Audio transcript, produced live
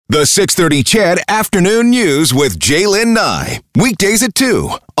The 6:30 CHED Afternoon News with Jaylen Nye. Weekdays at 2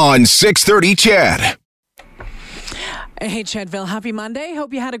 on 6:30 CHED. Hey, Chedville. Happy Monday.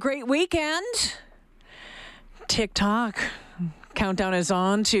 Hope you had a great weekend. TikTok. Countdown is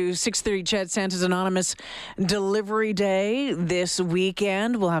on to 6:30 CHED Santa's Anonymous Delivery Day this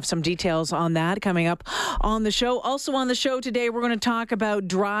weekend. We'll have some details on that coming up on the show. Also on the show today, we're going to talk about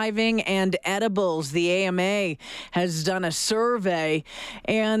driving and edibles. The AMA has done a survey,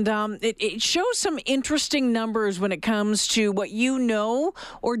 and it shows some interesting numbers when it comes to what you know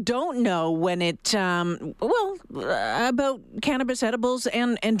or don't know when it, about cannabis, edibles,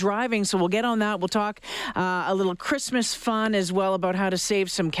 and driving. So we'll get on that. We'll talk a little Christmas fun as well, about how to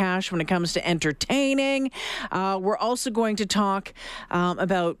save some cash when it comes to entertaining. We're also going to talk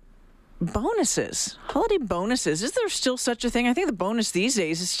about bonuses, holiday bonuses. Is there still such a thing? I think the bonus these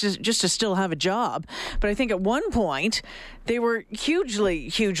days is just to still have a job. But I think at one point they were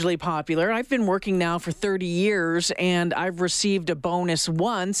hugely popular. I've been working now for 30 years and I've received a bonus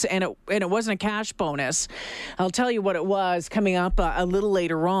once, and it wasn't a cash bonus. I'll tell you what it was coming up a little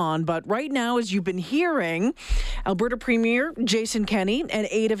later on. But right now, as you've been hearing, Alberta Premier Jason Kenney and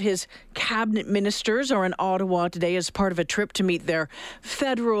 8 of his cabinet ministers are in Ottawa today as part of a trip to meet their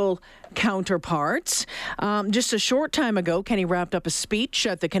federal counterparts. Just a short time ago, Kenney wrapped up a speech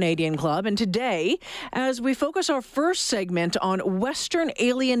at the Canadian Club, and today, as we focus our first segment on Western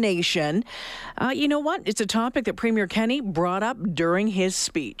alienation, you know what? It's a topic that Premier Kenney brought up during his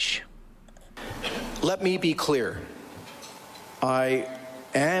speech. Let me be clear. I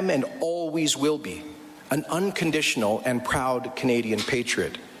am and always will be an unconditional and proud Canadian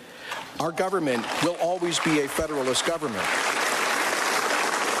patriot. Our government will always be a federalist government.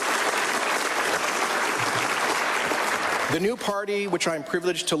 The new party, which I'm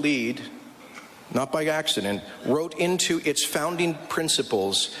privileged to lead, not by accident, wrote into its founding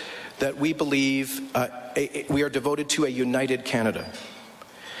principles that we believe we are devoted to a united Canada.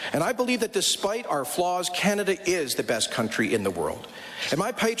 And I believe that despite our flaws, Canada is the best country in the world. And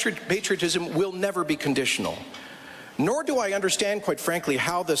my patriotism will never be conditional. Nor do I understand, quite frankly,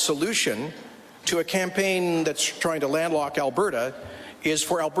 how the solution to a campaign that's trying to landlock Alberta is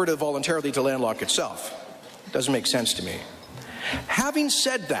for Alberta voluntarily to landlock itself. Doesn't make sense to me. Having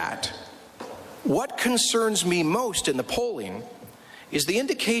said that, what concerns me most in the polling is the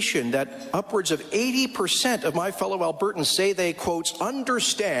indication that upwards of 80% of my fellow Albertans say they, quote,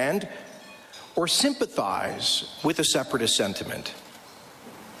 understand or sympathize with the separatist sentiment.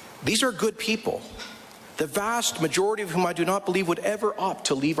 These are good people, the vast majority of whom I do not believe would ever opt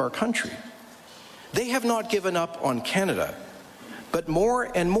to leave our country. They have not given up on Canada, but more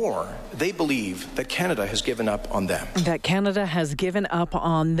and more, they believe that Canada has given up on them. That Canada has given up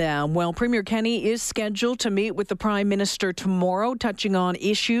on them. Well, Premier Kenney is scheduled to meet with the Prime Minister tomorrow, touching on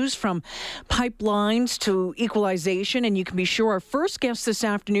issues from pipelines to equalization. And you can be sure our first guest this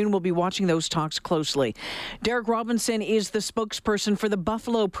afternoon will be watching those talks closely. Derek Robinson is the spokesperson for the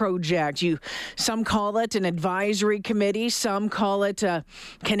Buffalo Project. Some call it an advisory committee. Some call it a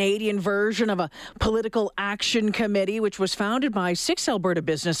Canadian version of a political action committee, which was founded by 6 Alberta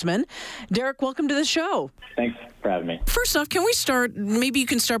businessmen. Derek, welcome to the show. Thanks for having me. First off, maybe you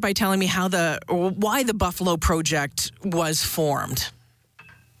can start by telling me why the Buffalo Project was formed.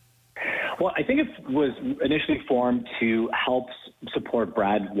 Well, I think it was initially formed to help support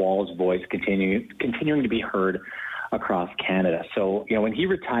Brad Wall's voice continuing to be heard across Canada. So, when he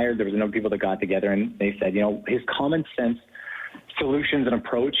retired, there was a number of people that got together and they said, his common sense solutions and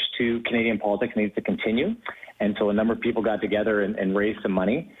approach to Canadian politics needs to continue. And so a number of people got together and raised some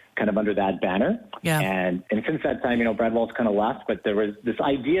money kind of under that banner. Yeah. And since that time, Brad Wall's kind of left, but there was this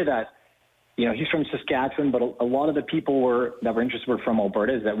idea that, he's from Saskatchewan, but a lot of the people that were interested were from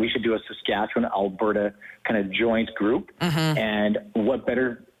Alberta, is that we should do a Saskatchewan-Alberta kind of joint group. Mm-hmm. And what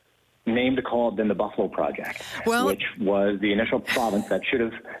better name to call it than the Buffalo Project, which was the initial province that should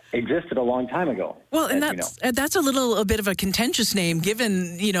have existed a long time ago. Well, and that's a bit of a contentious name,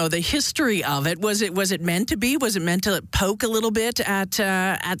 given the history of it. Was it meant to be? Was it meant to poke a little bit at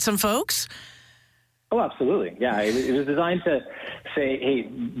some folks? Oh, absolutely. Yeah, it was designed to say, hey,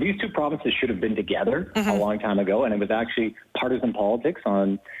 these two provinces should have been together a long time ago, and it was actually partisan politics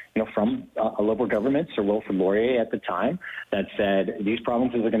from a Liberal government, Sir Wilfrid Laurier at the time, that said these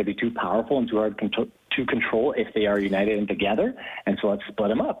provinces are going to be too powerful and too hard to control if they are united and together, and so let's split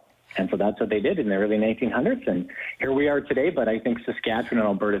them up. And so that's what they did in the early 1900s, and here we are today, but I think Saskatchewan and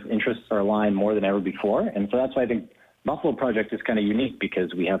Alberta's interests are aligned more than ever before, and so that's why I think Buffalo Project is kind of unique,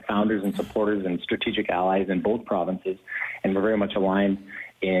 because we have founders and supporters and strategic allies in both provinces, and we're very much aligned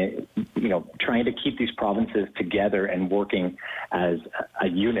in, trying to keep these provinces together and working as a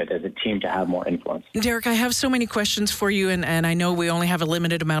unit, as a team to have more influence. Derek, I have so many questions for you, and I know we only have a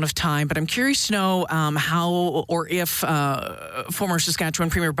limited amount of time, but I'm curious to know how or if former Saskatchewan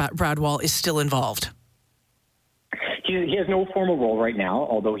Premier Brad Wall is still involved. He has no formal role right now,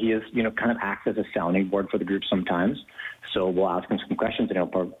 although he is, kind of acts as a sounding board for the group sometimes. So we'll ask him some questions and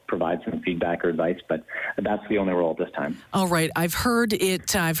he'll provide some feedback or advice, but that's the only role at this time. All right. I've heard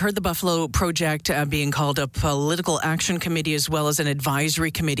the Buffalo Project being called a political action committee as well as an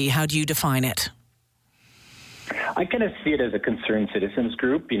advisory committee. How do you define it? I kind of see it as a concerned citizens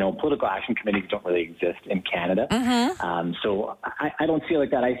group. Political action committees don't really exist in Canada. Mm-hmm. So I don't see it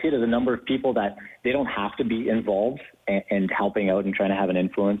like that. I see it as a number of people that they don't have to be involved and helping out and trying to have an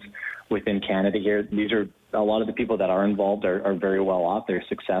influence within Canada here. These are a lot of the people that are involved are very well off. They're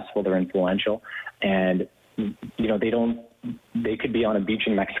successful. They're influential. And, they could be on a beach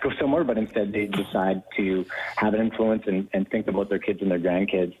in Mexico somewhere, but instead they decide to have an influence and think about their kids and their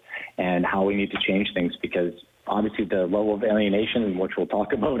grandkids and how we need to change things, because obviously the level of alienation, which we'll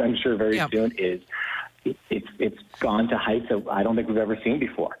talk about, I'm sure, very soon, is it's gone to heights that I don't think we've ever seen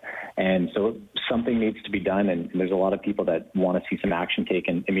before. And so something needs to be done, and there's a lot of people that want to see some action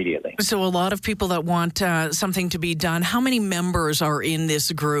taken immediately. So a lot of people that want something to be done. How many members are in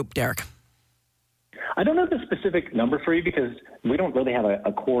this group, Derek? I don't know the specific number for you because we don't really have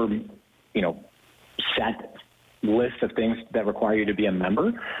a core, set list of things that require you to be a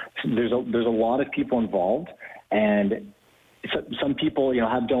member. There's a lot of people involved, and some people,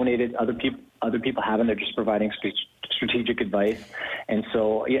 have donated. Other people haven't. They're just providing strategic advice. And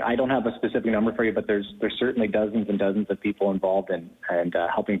so I don't have a specific number for you, but there's certainly dozens and dozens of people involved in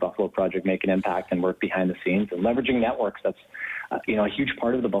helping Buffalo Project make an impact and work behind the scenes and leveraging networks. That's a huge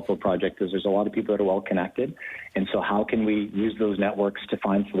part of the Buffalo Project is there's a lot of people that are well connected. And so how can we use those networks to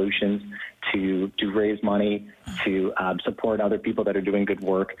find solutions, to raise money, to support other people that are doing good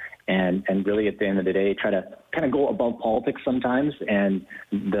work, and really at the end of the day, try to kind of go above politics sometimes and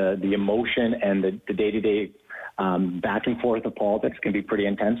the emotion and the day-to-day back and forth of politics can be pretty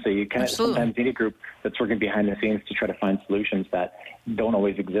intense. So you kind of sometimes need a group that's working behind the scenes to try to find solutions that don't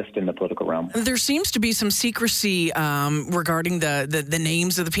always exist in the political realm. There seems to be some secrecy regarding the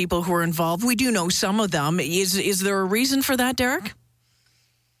names of the people who are involved. We do know some of them. Is there a reason for that, Derek?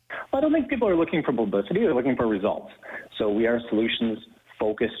 Well, I don't think people are looking for publicity. They're looking for results. So we are a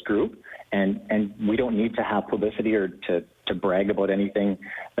solutions-focused group, and we don't need to have publicity or to brag about anything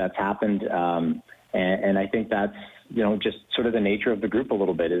that's happened. And I think that's, just sort of the nature of the group a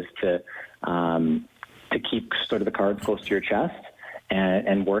little bit is to keep sort of the cards close to your chest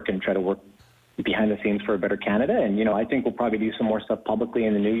and work and try to work behind the scenes for a better Canada. And, I think we'll probably do some more stuff publicly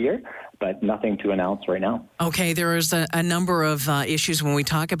in the new year, but nothing to announce right now. Okay, there is a number of issues when we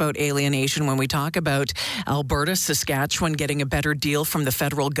talk about alienation, when we talk about Alberta, Saskatchewan getting a better deal from the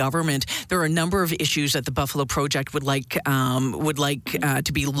federal government. There are a number of issues that the Buffalo Project would like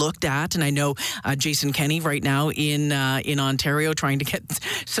to be looked at, and I know Jason Kenney right now in Ontario trying to get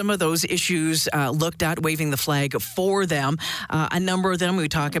some of those issues looked at, waving the flag for them. A number of them we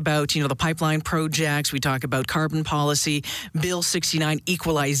talk about, the pipeline projects. We talk about carbon policy, Bill 69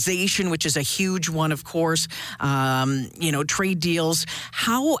 equalization, which is a huge one, of course. Trade deals.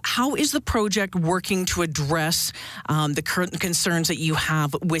 How is the project working to address the current concerns that you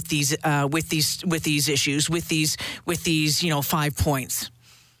have with these issues, with these 5 points?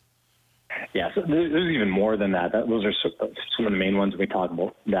 Yeah, so there's even more than that. Those are some of the main ones we talk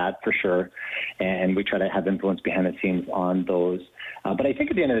about, that for sure. And we try to have influence behind the scenes on those. But I think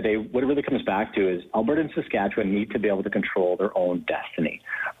at the end of the day, what it really comes back to is Alberta and Saskatchewan need to be able to control their own destiny.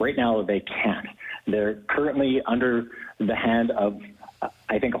 Right now, they can't. They're currently under the hand of,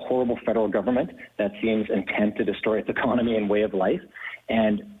 I think, a horrible federal government that seems intent to destroy its economy and way of life.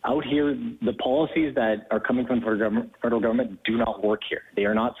 And out here, the policies that are coming from the federal government do not work here. They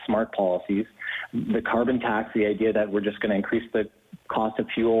are not smart policies. The carbon tax, the idea that we're just going to increase the cost of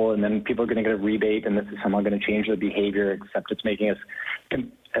fuel and then people are going to get a rebate and this is somehow going to change their behavior, except it's making us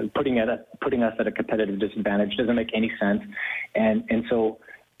putting us at a competitive disadvantage, doesn't make any sense. And so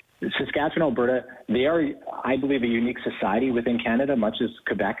Saskatchewan, Alberta, they are, I believe, a unique society within Canada, much as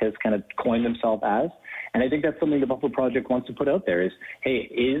Quebec has kind of coined themselves as. And I think that's something the Buffalo Project wants to put out there is, hey,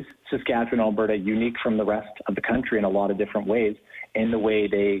 is Saskatchewan, Alberta unique from the rest of the country in a lot of different ways in the way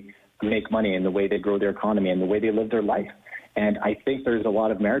they make money, in the way they grow their economy, in the way they live their life? And I think there's a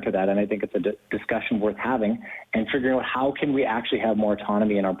lot of merit to that, and I think it's a discussion worth having and figuring out how can we actually have more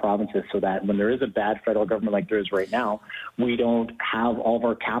autonomy in our provinces so that when there is a bad federal government like there is right now, we don't have all of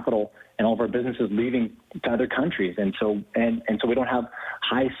our capital and all of our businesses leaving to other countries. And so we don't have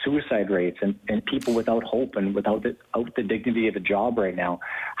high suicide rates and people without hope and without the dignity of a job right now.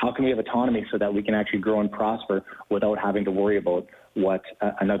 How can we have autonomy so that we can actually grow and prosper without having to worry about what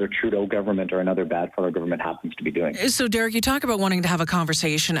another Trudeau government or another bad federal government happens to be doing? So, Derek, you talk about wanting to have a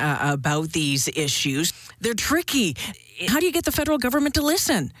conversation about these issues. They're tricky. How do you get the federal government to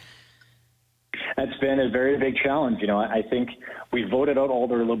listen? That's been a very big challenge. I think we voted out all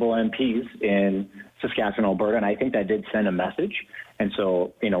their Liberal MPs in Saskatchewan, Alberta, and I think that did send a message. And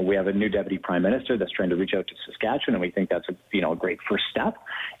so, we have a new deputy prime minister that's trying to reach out to Saskatchewan, and we think that's a great first step.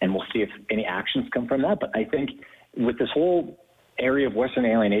 And we'll see if any actions come from that. But I think with this whole area of Western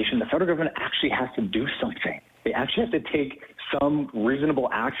alienation, the federal government actually has to do something. They actually have to take some reasonable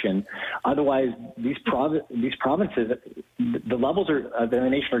action. Otherwise, these provinces, the levels of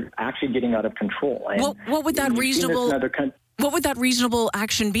alienation are actually getting out of control. And what would that reasonable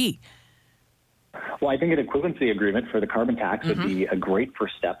action be? Well, I think an equivalency agreement for the carbon tax would be a great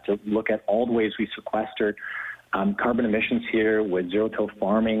first step to look at all the ways we sequester carbon emissions here with zero-till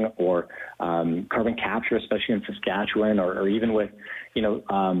farming or carbon capture, especially in Saskatchewan, or even with,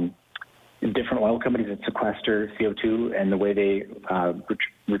 different oil companies that sequester CO2 and the way they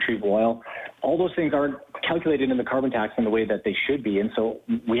retrieve oil. All those things aren't calculated in the carbon tax in the way that they should be. And so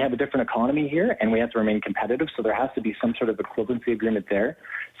we have a different economy here, and we have to remain competitive. So there has to be some sort of equivalency agreement there.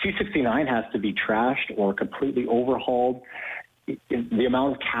 C-69 has to be trashed or completely overhauled. The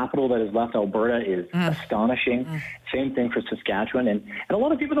amount of capital that has left Alberta is astonishing. Same thing for Saskatchewan. And a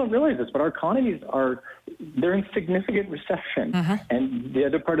lot of people don't realize this, but our economies they're in significant recession. And the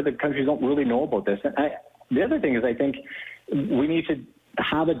other part of the country don't really know about this. And the other thing is, I think we need to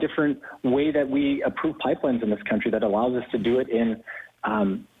have a different way that we approve pipelines in this country that allows us to do it in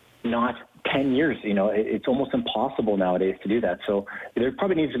not 10 years. It's almost impossible nowadays to do that. So there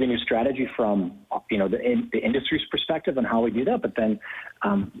probably needs to be a new strategy from, the industry's perspective on how we do that, but then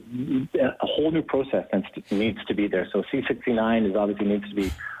a whole new process needs to be there. So C-69 obviously needs to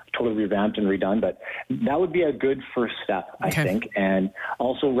be totally revamped and redone, but that would be a good first step, I think. And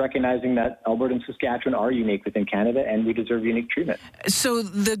also recognizing that Alberta and Saskatchewan are unique within Canada and we deserve unique treatment. So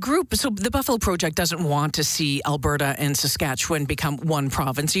the Buffalo Project doesn't want to see Alberta and Saskatchewan become one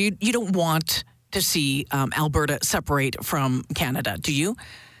province. You don't want to see Alberta separate from Canada, do you?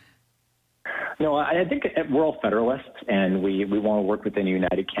 No, I think we're all federalists, and we want to work within a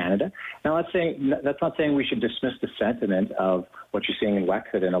united Canada. Now, that's not saying we should dismiss the sentiment of what you're seeing in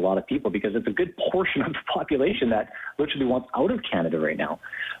Wexford and a lot of people, because it's a good portion of the population that literally wants out of Canada right now.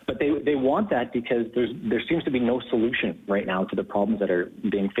 But they want that because there seems to be no solution right now to the problems that are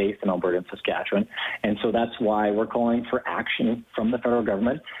being faced in Alberta and Saskatchewan. And so that's why we're calling for action from the federal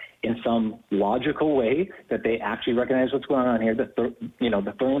government in some logical way that they actually recognize what's going on here. The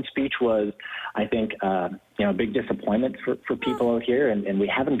Thurland speech was, I think, a big disappointment for people out here, and we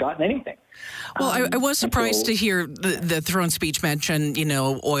haven't gotten anything. Well, I was surprised to hear the Thurland speech mention,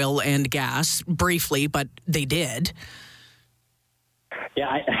 oil and gas briefly, but they did. Yeah,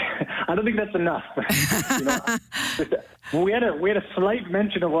 I don't think that's enough. We had a slight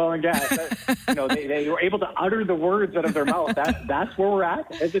mention of oil and gas. They were able to utter the words out of their mouth. That's where we're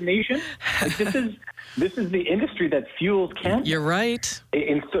at as a nation. Like, this is the industry that fuels Canada. You're right.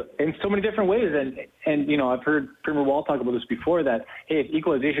 In so many different ways. And I've heard Premier Wall talk about this before, that, hey, if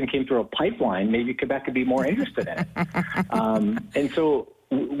equalization came through a pipeline, maybe Quebec could be more interested in it. And so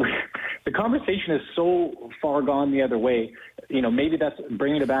the conversation is so far gone the other way. Maybe that's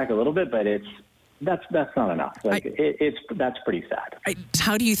bringing it back a little bit, but that's not enough. That's pretty sad.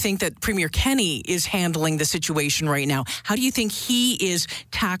 How do you think that Premier Kenney is handling the situation right now? How do you think he is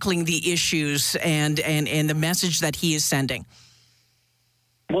tackling the issues and the message that he is sending?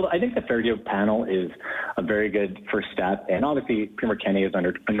 Well, I think the Fair Deal panel is a very good first step, and obviously Premier Kenney is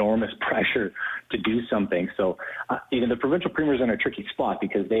under enormous pressure to do something. So, the provincial premiers are in a tricky spot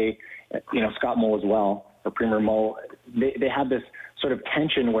because they, Scott Moe as well, or Premier Moe, they have this sort of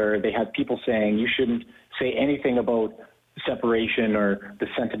tension where they have people saying you shouldn't say anything about separation or the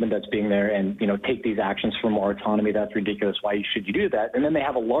sentiment that's being there, and take these actions for more autonomy. That's ridiculous. Why should you do that? And then they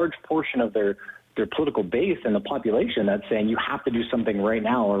have a large portion of their political base and the population that's saying you have to do something right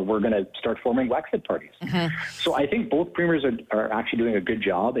now or we're going to start forming Wexit parties. So I think both premiers are actually doing a good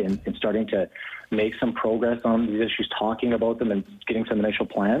job in starting to make some progress on these issues, talking about them and getting some initial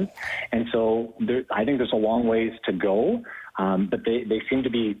plans. And so I think there's a long ways to go, but they seem to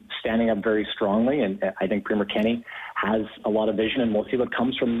be standing up very strongly. And I think Premier Kenney has a lot of vision, and we'll see what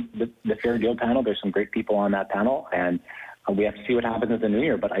comes from the Fair Deal panel. There's some great people on that panel, and We have to see what happens in the new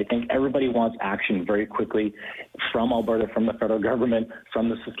year, but I think everybody wants action very quickly from Alberta, from the federal government, from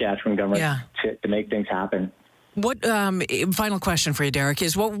the Saskatchewan government to make things happen. What final question for you, Derek,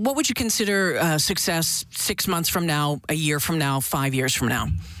 is what would you consider success 6 months from now, a year from now, 5 years from now?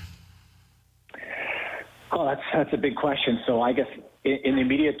 Oh, that's a big question. So I guess in the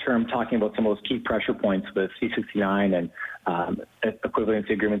immediate term, talking about some of those key pressure points with C-69 and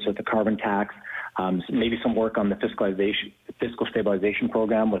equivalency agreements with the carbon tax, maybe some work on the fiscal stabilization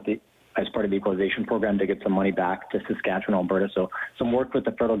program as part of the equalization program to get some money back to Saskatchewan, Alberta. So some work with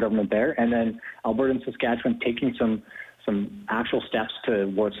the federal government there, and then Alberta and Saskatchewan taking some actual steps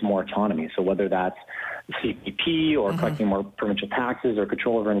towards more autonomy. So whether that's CPP or collecting more provincial taxes or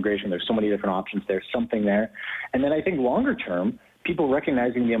control over immigration, there's so many different options. There's something there. And then I think longer term, people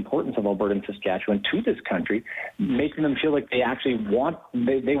recognizing the importance of Alberta and Saskatchewan to this country, making them feel like they actually want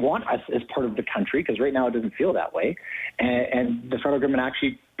us as part of the country, because right now it doesn't feel that way. And the federal government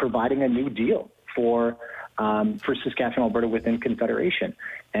actually providing a new deal for Saskatchewan, Alberta within Confederation.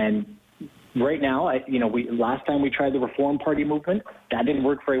 And right now, last time we tried the Reform Party movement, that didn't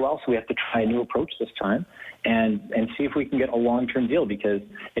work very well, so we have to try a new approach this time and see if we can get a long-term deal, because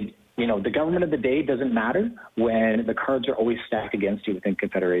the government of the day doesn't matter when the cards are always stacked against you within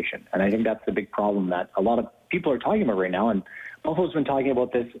Confederation. And I think that's the big problem that a lot of people are talking about right now. And Buffalo's been talking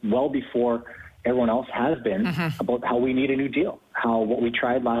about this well before everyone else has been, about how we need a new deal, how what we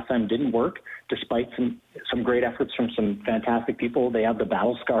tried last time didn't work, despite some great efforts from some fantastic people. They have the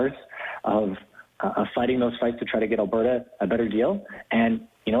battle scars of fighting those fights to try to get Alberta a better deal. And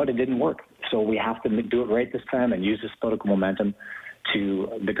you know what? It didn't work. So we have to do it right this time and use this political momentum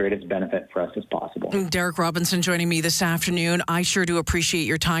to the greatest benefit for us as possible. Derek Robinson joining me this afternoon. I sure do appreciate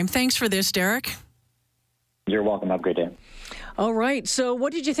your time. Thanks for this, Derek. You're welcome. Have a great day. All right. So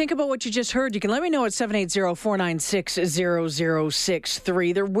what did you think about what you just heard? You can let me know at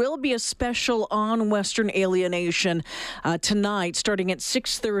 780-496-0063. There will be a special on Western alienation tonight starting at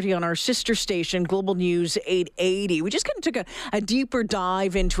 6:30 on our sister station, Global News 880. We just kind of took a deeper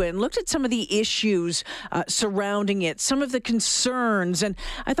dive into it and looked at some of the issues surrounding it, some of the concerns. And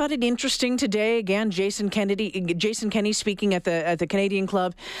I thought it interesting today, again, Jason Kenney speaking at the Canadian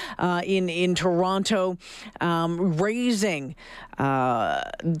Club in Toronto, raising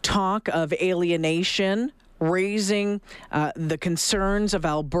talk of alienation, raising the concerns of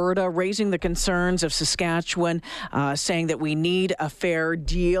Alberta, raising the concerns of Saskatchewan, saying that we need a fair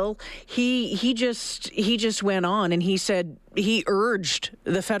deal. He just went on and he said he urged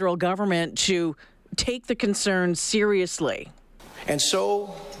the federal government to take the concerns seriously. And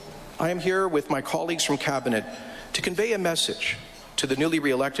so I am here with my colleagues from Cabinet to convey a message to the newly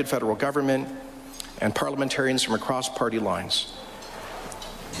re-elected federal government and parliamentarians from across party lines.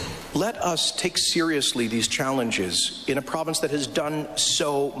 Let us take seriously these challenges in a province that has done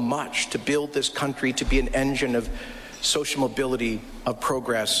so much to build this country to be an engine of social mobility, of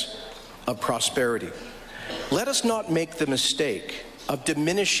progress, of prosperity. Let us not make the mistake of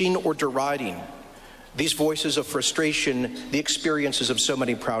diminishing or deriding these voices of frustration, the experiences of so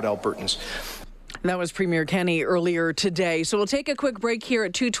many proud Albertans. That was Premier Kenney earlier today. So we'll take a quick break here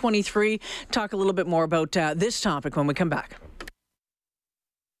at 2:23, talk a little bit more about this topic when we come back.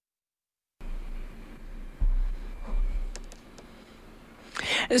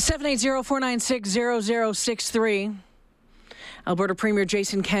 It's 780-496-0063. Alberta Premier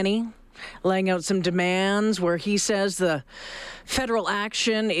Jason Kenney laying out some demands where he says the federal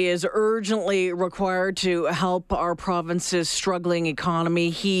action is urgently required to help our province's struggling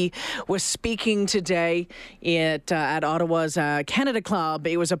economy. He was speaking today at Ottawa's Canada Club.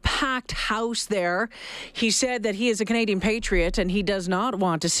 It was a packed house there. He said that he is a Canadian patriot and he does not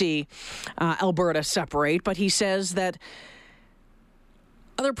want to see Alberta separate, but he says that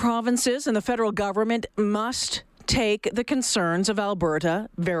other provinces and the federal government must take the concerns of Alberta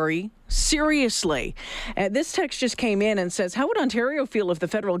very seriously. This text just came in and says, how would Ontario feel if the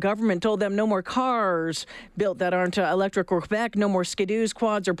federal government told them no more cars built that aren't electric or Quebec, no more skidoos,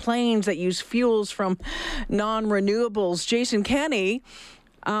 quads, or planes that use fuels from non-renewables? Jason Kenney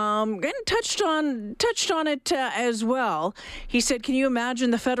touched on it as well. He said, can you imagine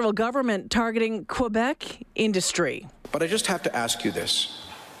the federal government targeting Quebec industry? But I just have to ask you this.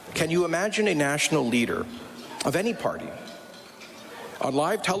 Can you imagine a national leader of any party on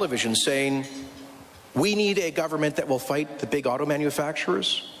live television saying, we need a government that will fight the big auto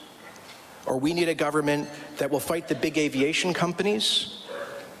manufacturers, or we need a government that will fight the big aviation companies?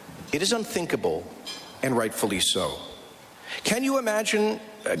 It is unthinkable, and rightfully so. Can you imagine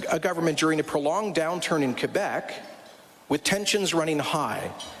a government during a prolonged downturn in Quebec, with tensions running high,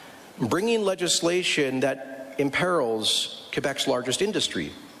 bringing legislation that that imperils Quebec's largest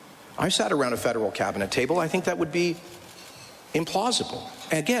industry. I sat around a federal cabinet table. I think that would be implausible.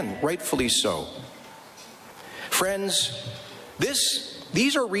 Again, rightfully so. Friends,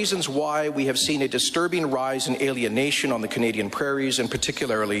 these are reasons why we have seen a disturbing rise in alienation on the Canadian prairies, and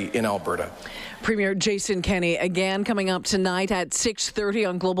particularly in Alberta. Premier Jason Kenney again coming up tonight at 6:30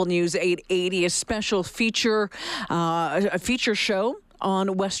 on Global News 880, a special feature show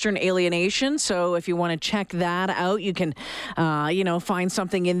on Western alienation. So if you want to check that out, you can, find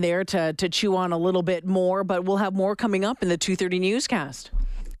something in there to chew on a little bit more. But we'll have more coming up in the 2:30 newscast.